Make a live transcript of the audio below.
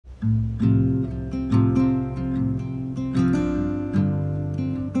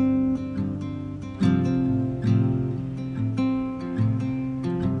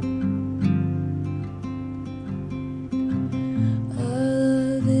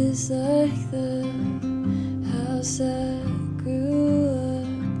It's like the house I grew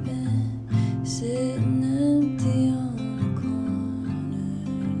up in, sitting empty on the corner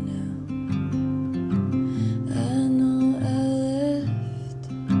now. I know I left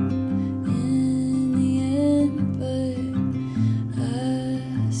in the end, but I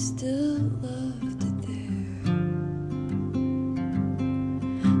still loved it there.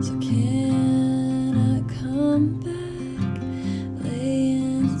 So can I come back?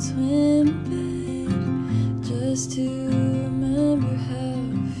 Twin bed, just to remember how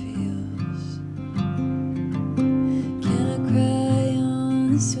it feels. Can I cry on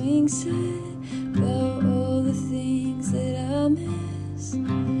the swing set about all the things that I miss,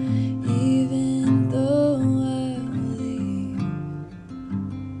 even though I'll leave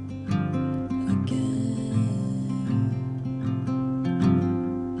again?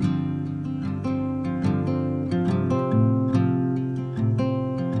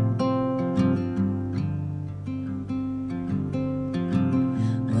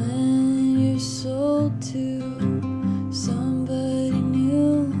 To somebody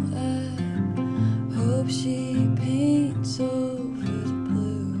new, I hope she paints over the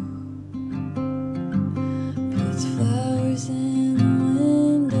blue, puts flowers in the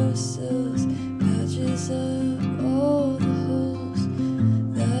windowsills, patches up all the holes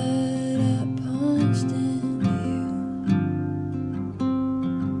that I punched into you.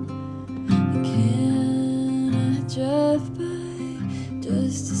 Can I drive by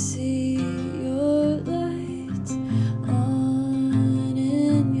just to see your lights on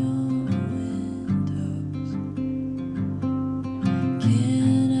in your windows?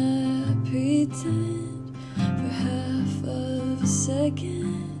 Can I pretend for half of a second